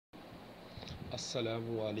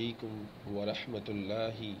Assalamu alaikum wa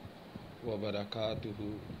rahmatullahi wa barakatuhu.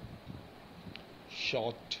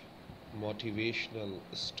 Short motivational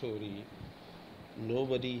story.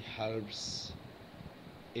 Nobody helps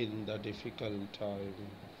in the difficult time.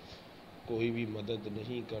 कोई भी मदद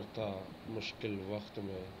नहीं करता मुश्किल वक्त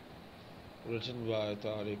में. Written by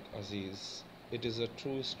Tariq Aziz. It is a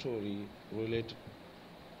true story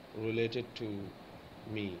related to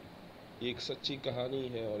me. ये एक सच्ची कहानी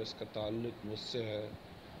है और इसका ताल्लुक मुझसे है.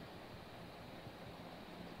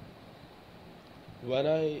 When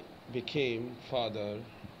I became father,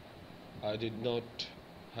 I did not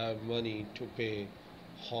have money to pay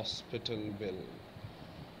hospital bill.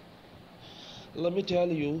 Let me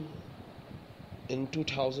tell you, in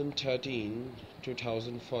 2013,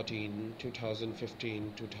 2014,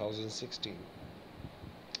 2015, 2016,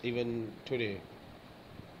 even today,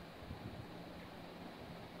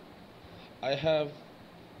 I have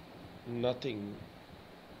nothing.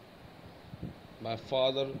 My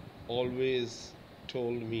father always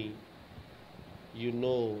told me, you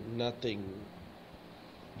know nothing.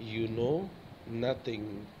 You know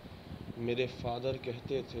nothing. मेरे father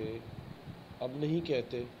कहते थे, अब नहीं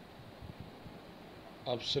कहते,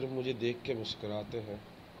 अब सिर्फ मुझे देख के मुस्कुराते हैं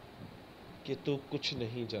कि तू कुछ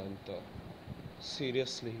नहीं जानता.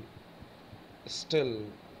 Seriously, still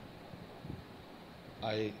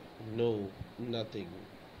I know nothing.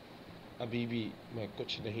 अभी भी मैं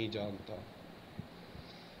कुछ नहीं जानता.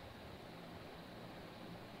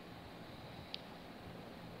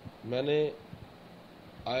 मैंने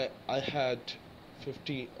I had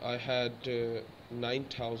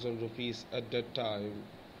 9,000 rupees at that time.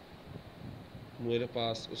 मेरे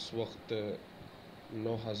पास उस वक्त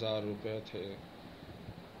 9,000 रुपये थे.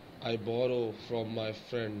 I borrow from my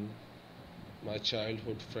friend, my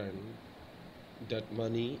childhood friend. That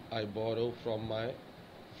money I borrow from my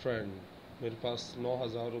friend. मेरे पास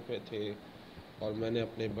 9,000 रुपये थे और मैंने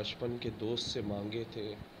अपने बचपन के दोस्त से मांगे थे.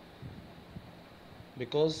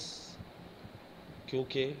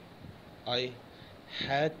 क्योंकि I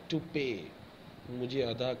had to pay, मुझे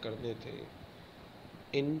अदा करने थे.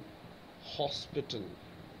 इन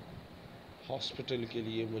हॉस्पिटल के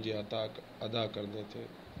लिए मुझे अदा करने थे.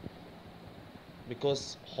 Because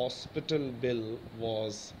hospital bill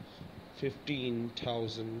was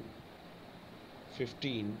 15,000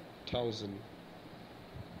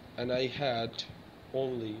 and I had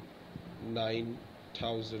only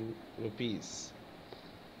 9,000 rupees.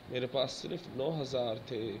 मेरे पास सिर्फ 9,000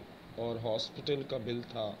 थे और हॉस्पिटल का बिल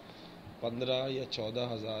था 15 या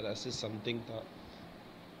 14,000 ऐसे समथिंग था.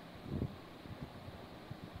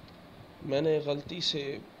 मैंने गलती से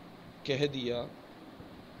कह दिया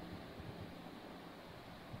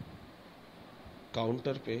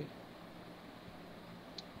काउंटर पे,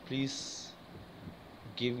 please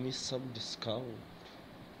give me some discount,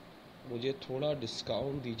 मुझे थोड़ा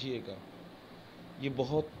डिस्काउंट दीजिएगा. ये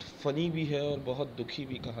बहुत फ़नी भी है और बहुत दुखी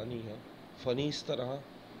भी कहानी है. फ़नी इस तरह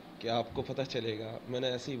कि आपको पता चलेगा, मैंने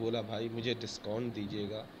ऐसे ही बोला, भाई मुझे डिस्काउंट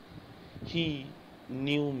दीजिएगा. ही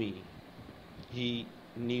न्यू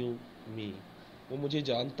मी, वो मुझे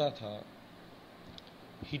जानता था.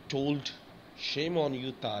 He told, shame on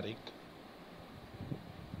you Tariq,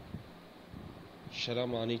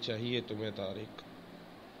 शर्म आनी चाहिए तुम्हें Tariq.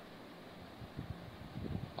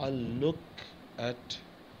 I look at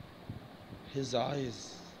his eyes,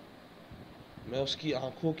 मैं उसकी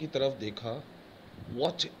आंखों की तरफ देखा.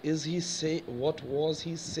 What was he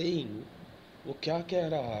saying? वो क्या कह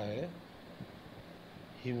रहा है?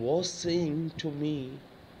 He was saying to me,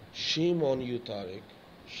 shame on you Tariq,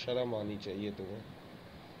 शर्म आनी चाहिए तुम्हें.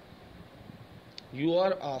 You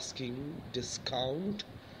are asking discount,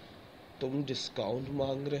 तुम डिस्काउंट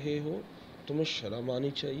मांग रहे हो, तुम्हें शर्म आनी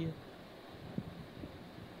चाहिए.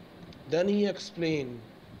 Then he explained,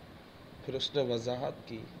 फिर उसने वजाहत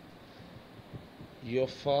की. Your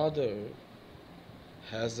father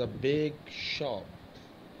has a big shop,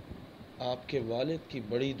 आपके वालिद की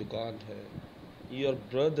बड़ी दुकान है. Your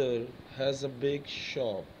brother has a big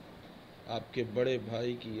shop, आपके बड़े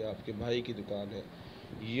भाई की दुकान है.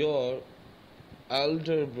 Your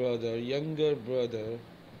younger brother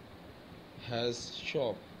has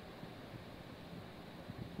shop.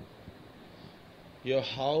 Your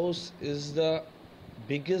house is the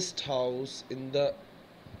biggest house in the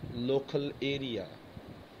local area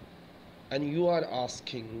and you are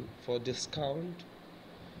asking for discount.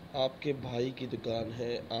 आपके भाई की दुकान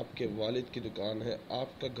है, आपके वालिद की दुकान है,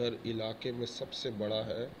 आपका घर इलाके में सबसे बड़ा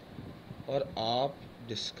है और आप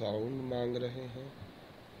डिस्काउंट मांग रहे हैं.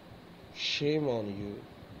 शेम ऑन यू,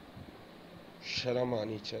 शर्म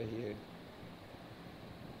आनी चाहिए.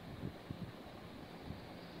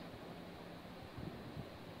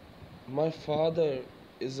 My father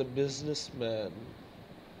is a businessman.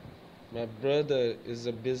 My brother is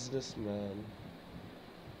a businessman.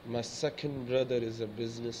 My second brother is a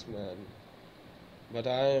businessman. But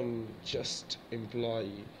I am just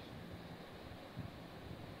employee.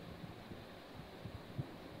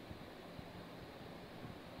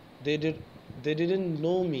 They didn't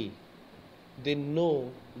know me. They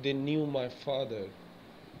knew my father.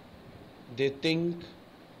 They think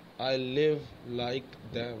I live like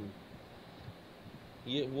them.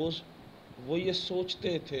 یہ وہ یہ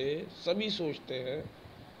سوچتے تھے, سبھی سوچتے ہیں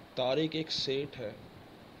طارق ایک سیٹھ ہے,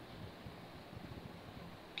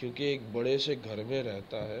 کیونکہ ایک بڑے سے گھر میں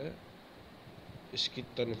رہتا ہے, اس کی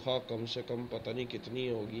تنخواہ کم سے کم پتہ نہیں کتنی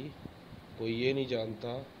ہوگی. کوئی یہ نہیں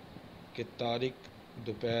جانتا کہ طارق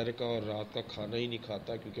دوپہر کا اور رات کا کھانا ہی نہیں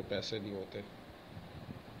کھاتا کیونکہ پیسے نہیں ہوتے.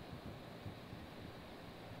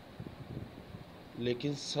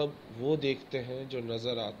 لیکن سب وہ دیکھتے ہیں جو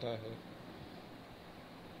نظر آتا ہے,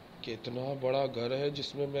 کہ اتنا بڑا گھر ہے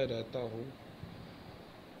جس میں میں رہتا ہوں.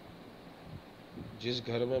 جس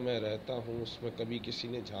گھر میں میں رہتا ہوں اس میں کبھی کسی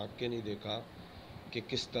نے جھانک کے نہیں دیکھا کہ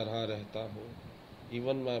کس طرح رہتا ہوں.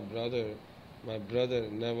 Even my brother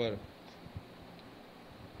never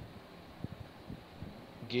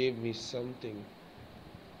gave me something.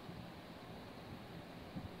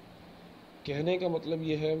 کہنے کا مطلب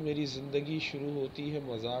یہ ہے, میری زندگی شروع ہوتی ہے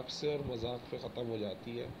مذاق سے اور مذاق پہ ختم ہو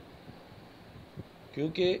جاتی ہے,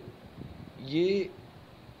 کیونکہ یہ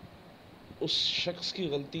اس شخص کی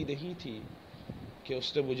غلطی نہیں تھی کہ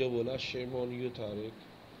اس نے مجھے بولا شیم آن یو طارق.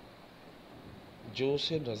 جو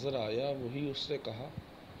اسے نظر آیا وہی اس نے کہا.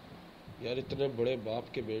 یار اتنے بڑے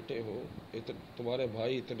باپ کے بیٹے ہو, تمہارے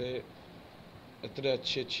بھائی اتنے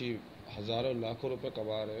اچھی ہزاروں لاکھوں روپے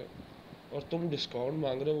کما رہے ہیں اور تم ڈسکاؤنٹ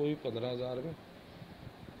مانگ رہے ہو, وہ بھی 15,000 میں.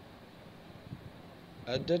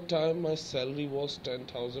 At that time my salary was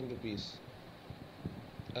 10,000 rupees.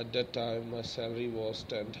 At that time my salary was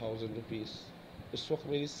 10,000 rupees. اس وقت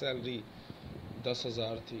میری سیلری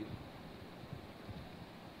 10,000 تھی.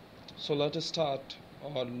 So let us start.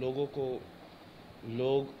 اور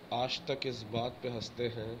لوگ آج تک اس بات پہ ہنستے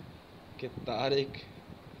ہیں کہ طارق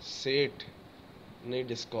سیٹھ نے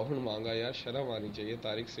ڈسکاؤنٹ مانگا. یار شرم آنی چاہیے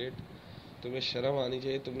طارق سیٹھ, تمہیں شرم آنی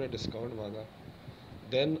چاہیے, تم نے ڈسکاؤنٹ مانگا.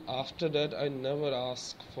 Then after that I never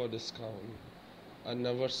ask for discount. I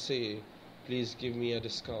never say please give me a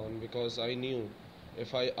discount, because I knew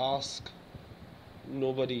if I ask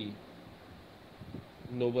nobody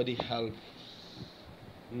help,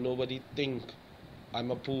 nobody think I'm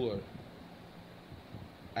a poor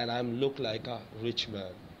and I'm look like a rich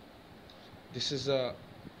man. This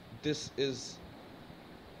is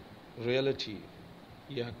reality.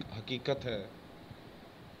 یہ حقیقت ہے.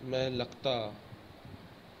 میں لگتا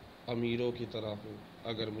امیروں کی طرح ہوں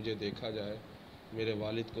اگر مجھے دیکھا جائے, میرے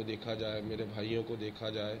والد کو دیکھا جائے, میرے بھائیوں کو دیکھا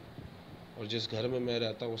جائے, اور جس گھر میں میں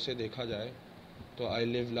رہتا ہوں اسے دیکھا جائے, تو I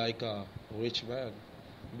live like a rich man.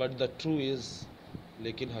 But the true is,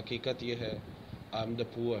 لیکن حقیقت یہ ہے, I'm the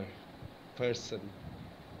poor person.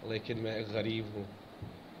 لیکن میں ایک غریب ہوں.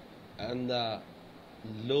 And the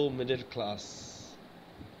low middle class.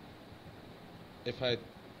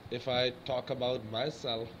 If I talk about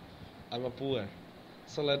myself, I'm a poor.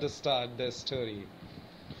 So let us start the story.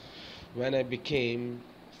 When I became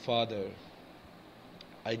father,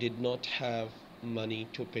 I did not have money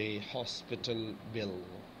to pay hospital bill.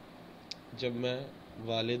 جب میں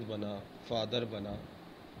والد بنا, father بنا,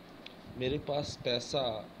 میرے پاس پیسہ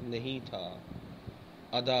نہیں تھا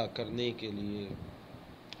ادا کرنے کے لیے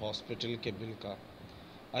ہاسپٹل کے بل کا.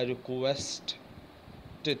 I requested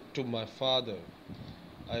to my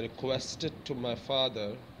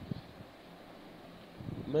father.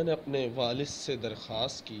 میں نے اپنے والد سے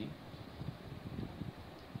درخواست کی.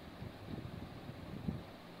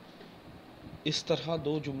 اس طرح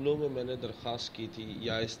 2 جملوں میں نے درخواست کی تھی,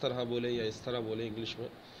 یا اس طرح بولے یا اس طرح بولے انگلش میں,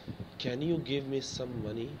 کین یو گیو می سم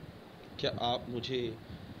منی, کیا آپ مجھے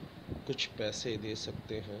کچھ پیسے دے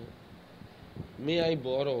سکتے ہیں. May I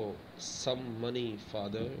borrow some money,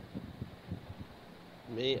 father?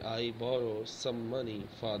 May I borrow some money,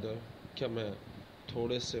 father? کیا میں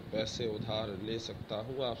تھوڑے سے پیسے ادھار لے سکتا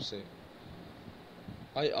ہوں آپ سے.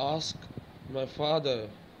 I asked my father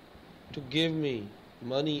to give me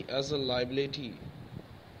money as a liability.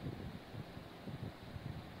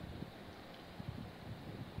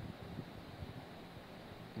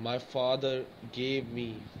 My father gave me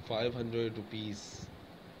 500 rupees.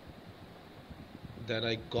 Then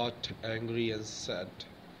I got angry and said,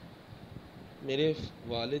 میرے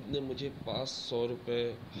والد نے مجھے 500 روپے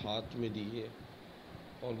ہاتھ میں دیے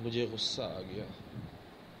اور مجھے غصہ آ گیا.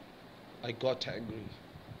 I got angry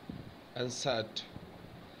and said,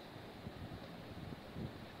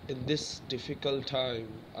 in this difficult time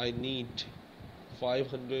I need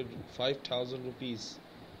 5,000 rupees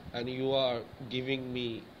and you are giving me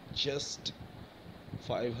just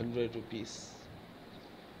 500 rupees.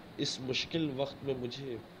 اس مشکل وقت میں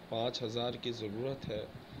مجھے 5,000 کی ضرورت ہے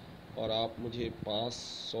اور آپ مجھے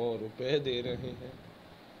 500 روپے دے رہے ہیں.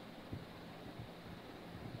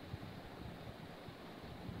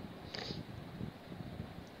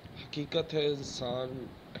 حقیقت ہے انسان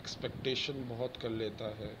ایکسپیکٹیشن بہت کر لیتا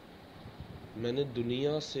ہے. میں نے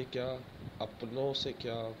دنیا سے کیا، اپنوں سے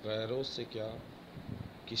کیا، غیروں سے کیا،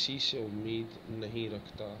 کسی سے امید نہیں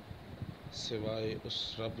رکھتا سوائے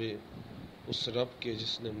اس رب کے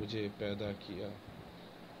جس نے مجھے پیدا کیا.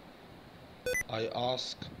 I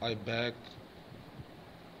ask, I beg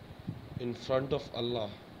in front of Allah,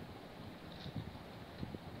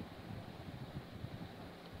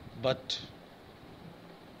 but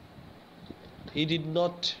he did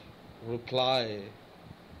not reply.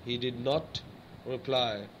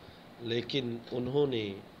 لیکن انہوں نے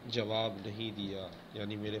جواب نہیں دیا،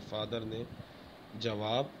 یعنی میرے فادر نے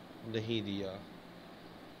جواب نہیں دیا.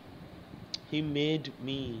 He made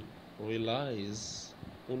me realize،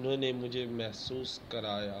 انہوں نے مجھے محسوس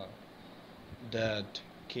کرایا that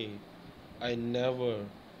کہ I never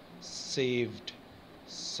saved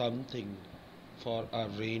something for a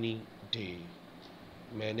rainy day.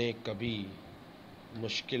 میں نے کبھی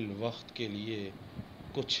مشکل وقت کے لیے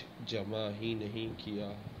کچھ جمع ہی نہیں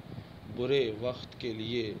کیا، برے وقت کے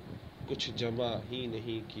لیے کچھ جمع ہی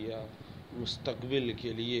نہیں کیا، مستقبل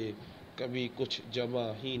کے لیے کبھی کچھ جمع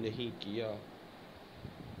ہی نہیں کیا.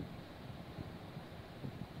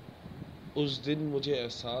 اس دن مجھے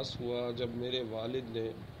احساس ہوا جب میرے والد نے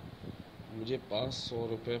مجھے 500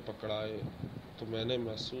 روپے پکڑائے تو میں نے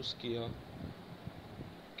محسوس کیا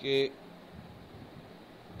کہ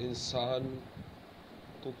انسان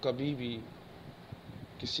کو کبھی بھی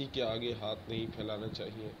کسی کے آگے ہاتھ نہیں پھیلانا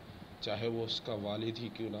چاہیے، چاہے وہ اس کا والد ہی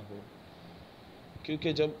کیوں نہ ہو،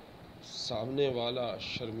 کیونکہ جب سامنے والا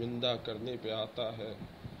شرمندہ کرنے پہ آتا ہے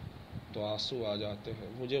تو آنسو آ جاتے ہیں.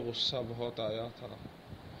 مجھے غصہ بہت آیا تھا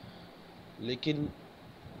لیکن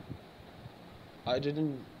I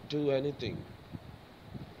didn't do anything.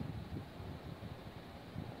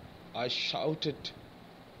 I shouted.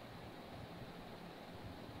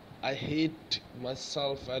 I hate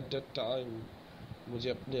myself at that time.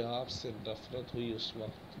 مجھے اپنے آپ سے نفرت ہوئی اس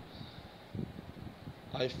وقت.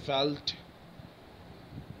 I felt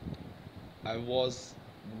I was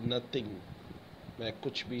nothing. میں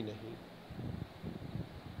کچھ بھی نہیں.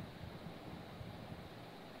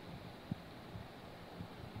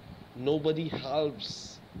 Nobody helps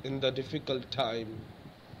in the difficult time.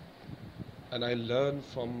 And I learn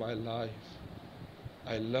from my life.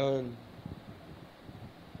 I learn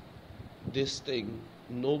this thing.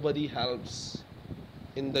 Nobody helps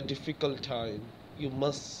in the difficult time. You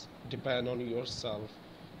must depend on yourself,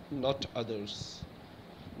 not others.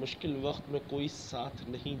 مشکل وقت میں کوئی ساتھ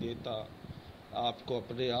نہیں دیتا، آپ کو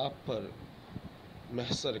اپنے آپ پر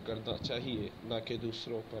محصر کرنا چاہیے نہ کہ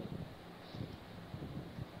دوسروں پر.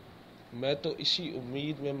 میں تو اسی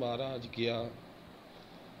امید میں مہاراج گیا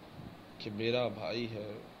کہ میرا بھائی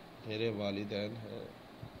ہے، میرے والدین ہیں.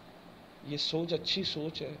 یہ سوچ اچھی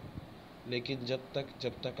سوچ ہے، لیکن جب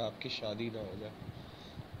تک آپ کی شادی نہ ہو جائے.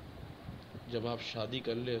 جب آپ شادی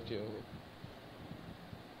کر لیتے ہو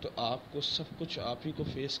تو آپ کو سب کچھ آپ ہی کو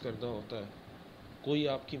فیس کرنا ہوتا ہے، کوئی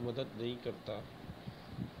آپ کی مدد نہیں کرتا.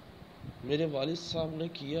 میرے والد صاحب نے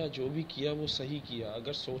کیا جو بھی کیا وہ صحیح کیا.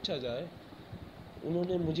 اگر سوچا جائے انہوں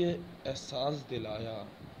نے مجھے احساس دلایا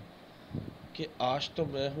کہ آج تو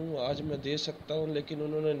میں ہوں، آج میں دے سکتا ہوں، لیکن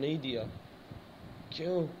انہوں نے نہیں دیا.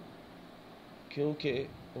 کیونکہ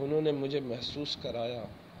انہوں نے مجھے محسوس کرایا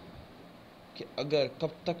کہ اگر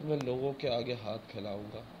کب تک میں لوگوں کے آگے ہاتھ پھیلاؤں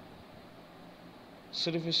گا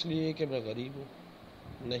صرف اس لیے کہ میں غریب ہوں.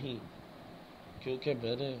 نہیں، کیونکہ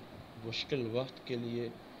میں نے مشکل وقت کے لیے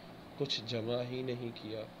کچھ جمع ہی نہیں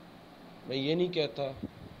کیا. میں یہ نہیں کہتا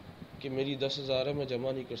کہ میری 10,000 ہے میں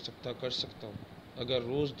جمع نہیں کر سکتا ہوں. اگر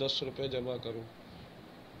روز 10 روپے جمع کروں،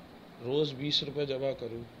 روز 20 روپے جمع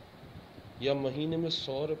کروں، یا مہینے میں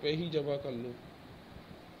 100 روپے ہی جمع کر لوں،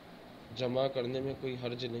 جمع کرنے میں کوئی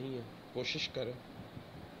حرج نہیں ہے. کوشش کریں،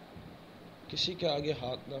 کسی کے آگے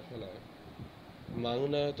ہاتھ نہ پھیلائیں.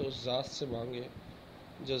 مانگنا ہے تو اس ذات سے مانگے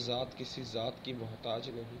جو ذات کسی ذات کی محتاج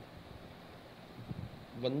نہیں.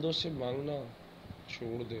 بندوں سے مانگنا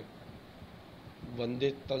چھوڑ دے. بندے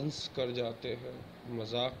طنز کر جاتے ہیں،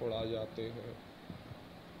 مذاق اڑا جاتے ہیں،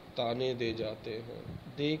 تانے دے جاتے ہیں،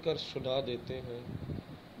 دے کر سنا دیتے ہیں،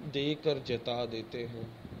 دے کر جتا دیتے ہیں.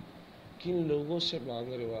 کن لوگوں سے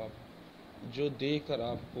مانگ رہے ہو آپ جو دے کر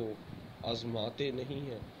آپ کو آزماتے نہیں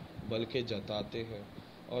ہیں بلکہ جتاتے ہیں،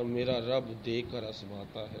 اور میرا رب دے کر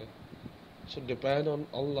آزماتا ہے. So depend on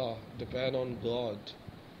Allah, depend on God,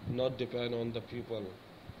 not depend on the people.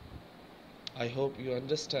 I hope you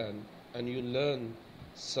understand and you learn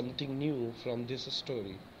something new from this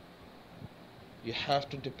story. You have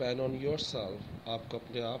to depend on yourself. آپ کو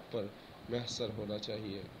اپنے آپ پر محصر ہونا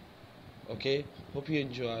چاہیے. Okay, hope you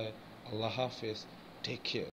enjoy. Allah Hafiz. Take care.